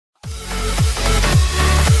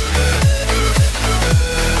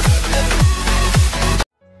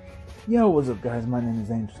Yo, what's up guys, my name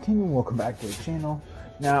is Angels King and welcome back to the channel.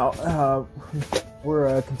 Now,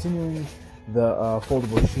 we're continuing the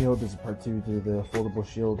foldable shield. This is part 2 to the foldable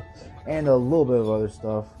shield and a little bit of other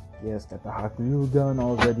stuff. Yes, got the hot glue gun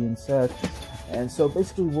already in set. And so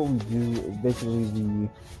basically what we do is we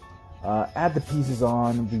add the pieces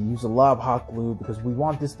on. We use a lot of hot glue because we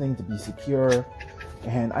want this thing to be secure.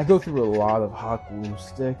 And I go through a lot of hot glue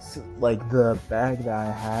sticks. Like the bag that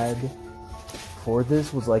I had for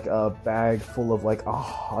this was like a bag full of like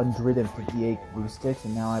 158 glue sticks,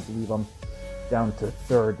 and now I believe I'm down to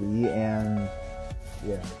 30, and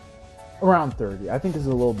yeah, around 30. I think it's a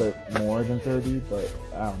little bit more than 30, but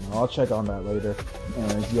I don't know, I'll check on that later.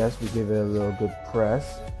 Anyways, yes, we give it a little good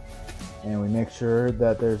press, and we make sure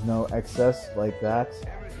that there's no excess like that.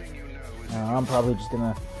 I'm probably just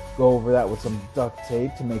gonna go over that with some duct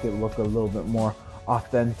tape to make it look a little bit more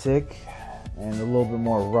authentic and a little bit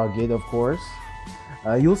more rugged, of course.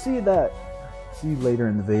 You'll see later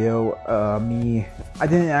in the video. I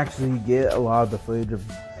didn't actually get a lot of the footage of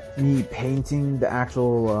me painting the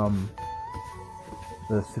actual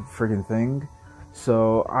the friggin' thing,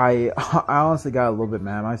 so I honestly got a little bit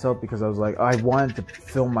mad at myself because I was like, I wanted to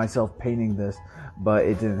film myself painting this, but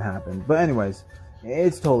it didn't happen. But anyways,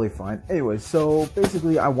 it's totally fine. Anyways, so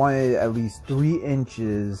basically I wanted at least 3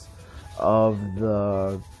 inches of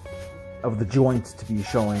the joints to be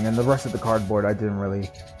showing, and the rest of the cardboard it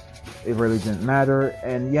really didn't matter.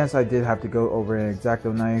 And yes, I did have to go over an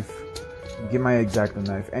X-Acto knife, get my X-Acto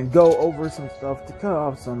knife and go over some stuff to cut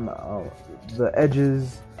off some the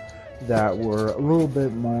edges that were a little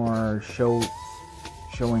bit more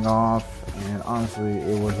showing off. And honestly,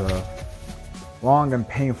 it was a long and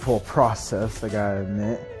painful process, I gotta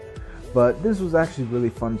admit, but this was actually really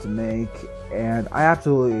fun to make, and I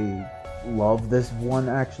absolutely love this one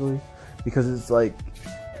actually, because it's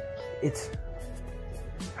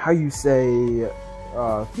how you say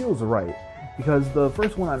feels right. Because the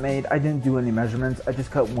first one I made, I didn't do any measurements. I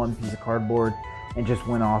just cut one piece of cardboard and just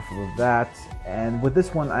went off of that. And with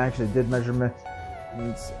this one, I actually did measurements,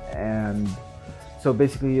 and so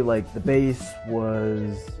basically, like, the base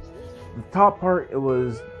was the top part.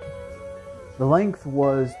 The length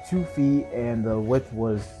was 2 feet and the width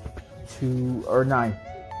was 9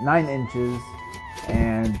 inches.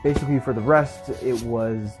 And basically for the rest, it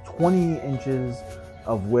was 20 inches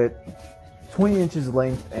of width, 20 inches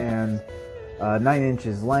length, and 9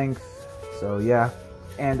 inches length. So yeah.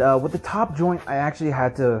 And with the top joint, I actually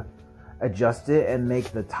had to adjust it and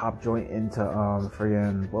make the top joint into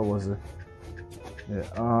friggin', what was it? Yeah,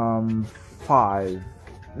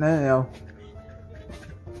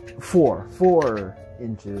 4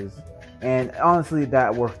 inches. And honestly,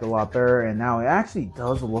 that worked a lot better, and now it actually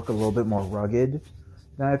does look a little bit more rugged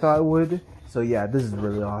than I thought it would. So yeah, this is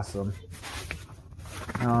really awesome.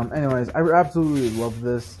 Anyways, I absolutely love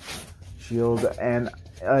this shield, and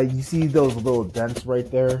you see those little dents right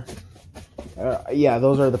there? Yeah,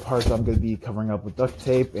 those are the parts I'm going to be covering up with duct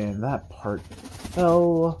tape, and that part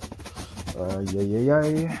fell.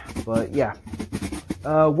 But yeah,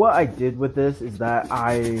 what I did with this is that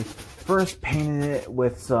I first painted it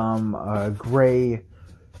with some gray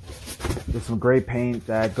paint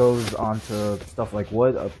that goes onto stuff like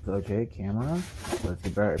wood. Okay, camera, let's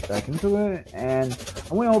get back into it. And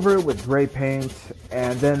I went over it with gray paint,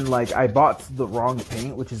 and then like I bought the wrong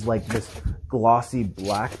paint, which is like this glossy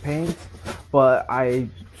black paint, but I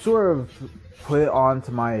sort of put it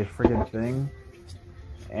onto my friggin' thing.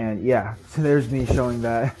 And yeah, so there's me showing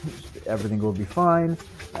that everything will be fine.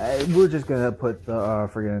 We're just gonna put the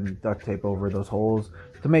friggin' duct tape over those holes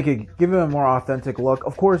to give it a more authentic look.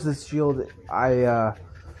 Of course, this shield, I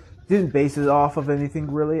didn't base it off of anything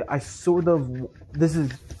really. This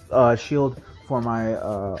is a shield for my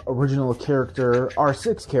original character,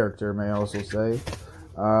 R6 character, may I also say,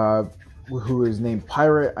 who is named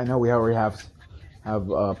Pirate. I know we already have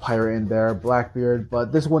Pirate in there, Blackbeard,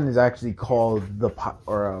 but this one is actually called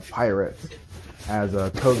Pirate as a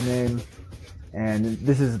code name. And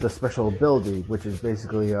this is the special ability, which is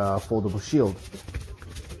basically a foldable shield.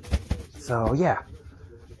 So yeah.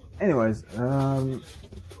 Anyways,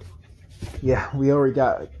 yeah, we already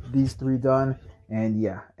got these 3 done, and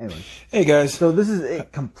yeah. Anyway, hey guys. So this is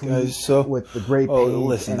it complete, guys, with the gray paint. Oh,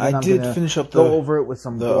 listen, I did finish up go over it with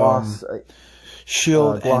some gloss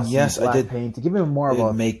shield, and yes, I did paint to give it more of a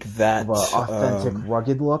authentic,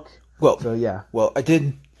 rugged look. Well, so yeah. Well, I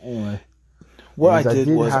did. Anyway. What I did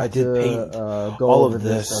was I did paint go all over of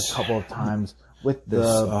this a couple of times with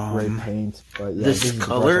the gray paint, but yeah, this is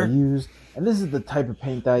color the brush I used, and this is the type of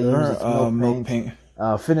paint that I use. It's milk paint.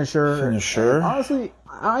 Finisher. And honestly,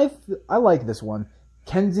 I like this one.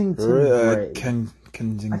 Kensington Gray.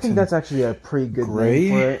 Kensington. I think that's actually a pretty good gray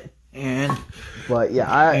name for it. But yeah,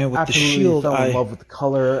 I absolutely fell in love with the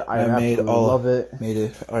color. I absolutely love it.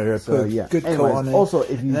 Good coat on it. Also,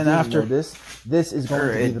 if you didn't know this is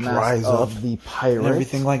going to be the mask of the pirate and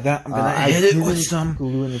everything like that. I'm gonna hit it with some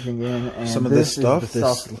glue anything in, and some of this stuff.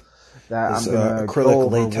 That I'm gonna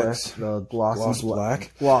acrylic latex, the gloss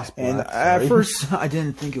black. And at first, I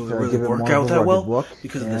didn't think it would really work out that well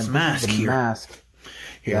because of this mask here.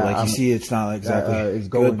 Here, like you see, it's not exactly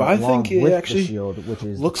good, but I think it actually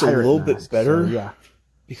looks a little bit better. So, yeah.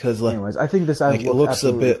 Because, anyways, I think this it looks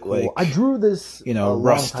a bit cool. I drew this a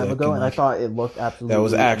long time ago, and I like, thought it looked absolutely that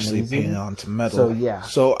was actually amazing. painted onto metal. So yeah,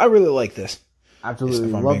 so I really like this. Absolutely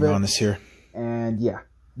if I'm love being it. honest here. And yeah,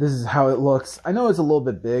 this is how it looks. I know it's a little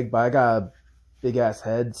bit big, but I got a big ass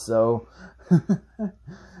head, so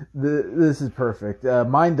this is perfect.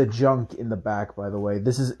 Mind the junk in the back, by the way.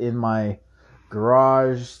 This is in my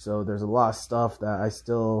garage, so there's a lot of stuff that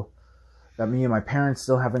me and my parents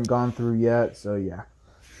still haven't gone through yet. So yeah.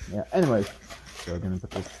 Anyways, so I'm gonna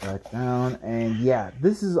put this back down, and yeah,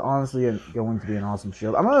 this is honestly going to be an awesome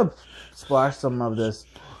shield. I'm gonna splash some of this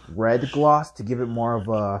red gloss to give it more of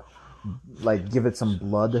a give it some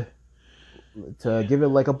blood, to give it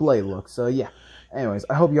like a blade look. So yeah. Anyways,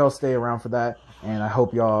 I hope y'all stay around for that, and I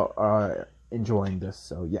hope y'all are enjoying this.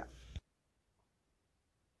 So yeah.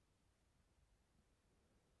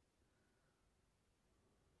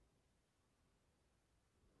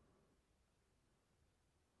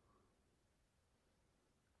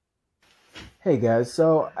 Hey guys,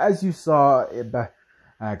 so as you saw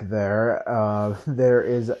back there, there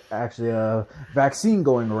is actually a vaccine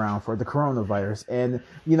going around for the coronavirus, and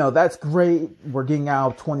that's great. We're getting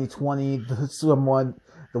out of 2020, the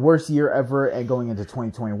worst year ever, and going into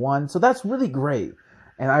 2021, so that's really great,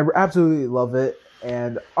 and I absolutely love it.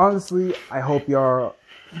 And honestly, I hope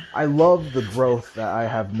I love the growth that I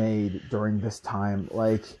have made during this time,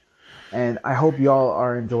 and I hope y'all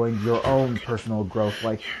are enjoying your own personal growth.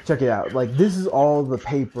 Check it out. This is all the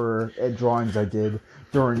paper and drawings I did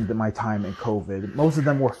during my time in COVID. Most of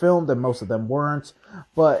them were filmed and most of them weren't.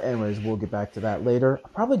 But anyways, we'll get back to that later.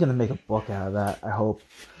 I'm probably going to make a book out of that, I hope.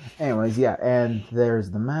 Anyways, yeah. And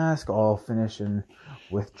there's the mask all finished and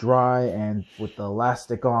with dry and with the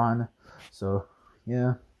elastic on. So,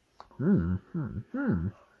 yeah. Don't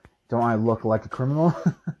I look like a criminal?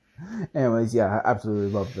 Anyways, yeah, I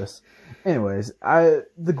absolutely love this. Anyways,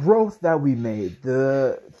 the growth that we made,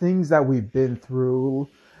 the things that we've been through,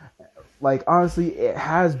 honestly, it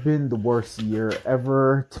has been the worst year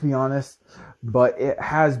ever, to be honest, but it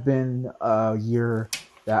has been a year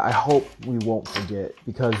that I hope we won't forget,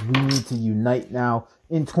 because we need to unite now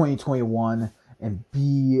in 2021 and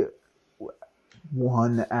be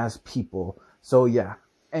one as people. So yeah,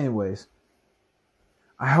 anyways,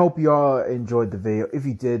 I hope y'all enjoyed the video. If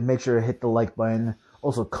you did, make sure to hit the like button.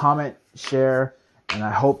 Also, comment, share, and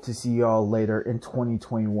I hope to see y'all later in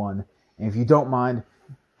 2021. And if you don't mind,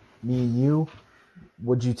 me and you,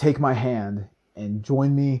 would you take my hand and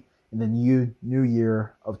join me in the new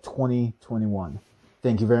year of 2021?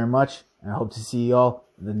 Thank you very much, and I hope to see y'all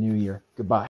in the new year. Goodbye.